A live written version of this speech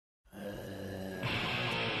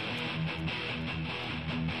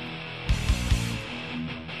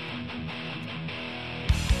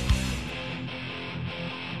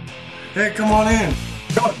Hey, come on in.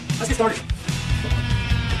 Come on, let's get started.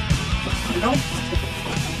 You know?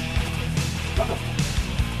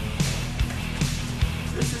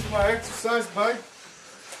 This is my exercise bike.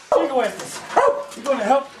 Chingo estes. You gonna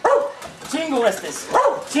help? Chingo estes.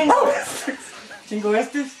 Chingo estes. Chingo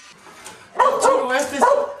estes. Chingo estes.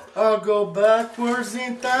 I'll go backwards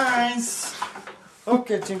in times.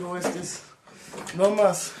 Okay, chingo estes. No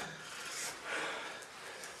más.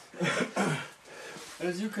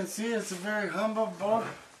 As you can see, it's a very humble bar.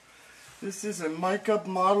 This is a mic-up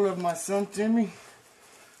model of my son Timmy.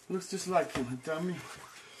 Looks just like him, Tommy.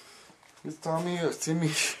 It's Tommy or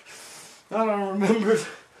Timmy. I don't remember.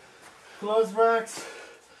 Clothes racks.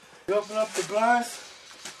 You open up the glass.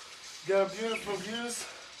 Got beautiful views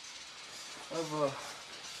of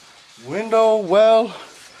a window well.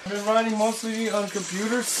 I've been writing mostly on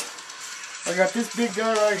computers. I got this big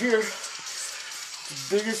guy right here. The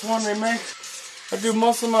biggest one they make. I do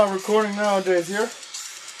most of my recording nowadays here.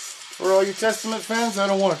 For all you Testament fans, I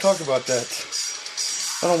don't want to talk about that.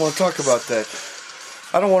 I don't want to talk about that.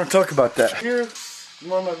 I don't want to talk about that. Here,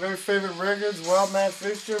 one of my very favorite records, Wild Man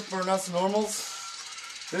Fixture for Us Normals.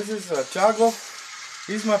 This is Chago.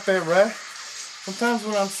 He's my favorite. Sometimes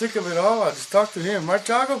when I'm sick of it all, I just talk to him. Right,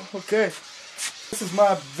 Chago? Okay. This is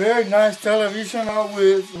my very nice television out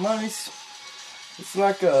with monies. It's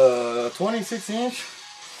like a 26-inch.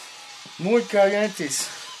 Muy calientes.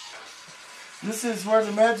 This is where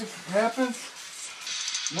the magic happens.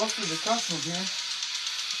 Most of it comes from here. In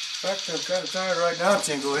fact, I'm kind of tired right now,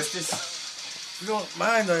 Chingo Estes. If you don't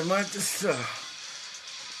mind, I might just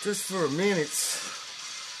for a minute,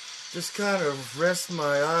 just kind of rest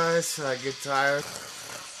my eyes. I get tired.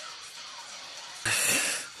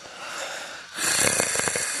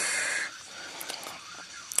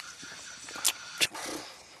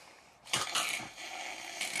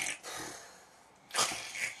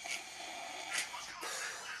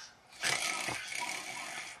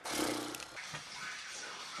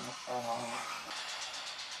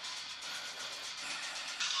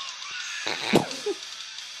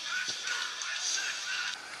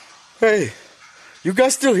 Hey, you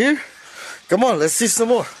guys still here? Come on, let's see some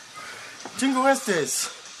more. Chingo Estes,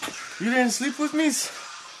 you didn't sleep with me?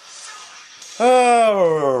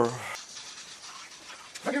 Oh,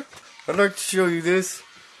 I'd like to show you this.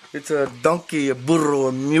 It's a donkey, a burro,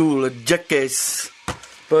 a mule, a jackass.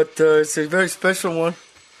 But it's a very special one.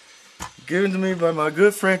 Given to me by my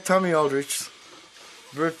good friend Tommy Aldrich.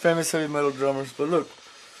 Very famous heavy metal drummers. But look.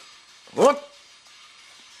 What?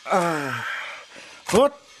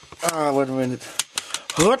 What? Wait a minute.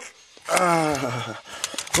 What?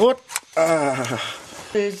 What?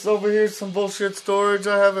 It's over here, some bullshit storage.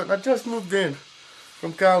 I just moved in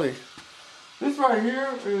from Cali. This right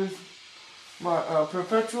here is my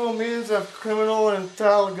perpetual means of criminal and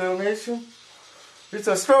talent donation. It's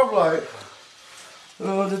a strobe light.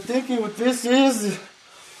 The thinking with this is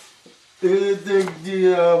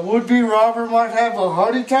the would-be robber might have a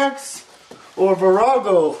heart attack or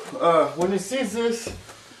virago. When he sees this,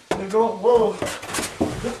 they go, whoa.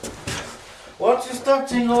 Watch your stuff,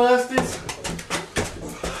 Chingo Estes.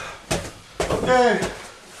 Okay.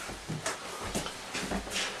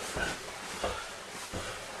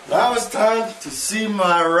 Now it's time to see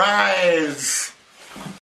my rise.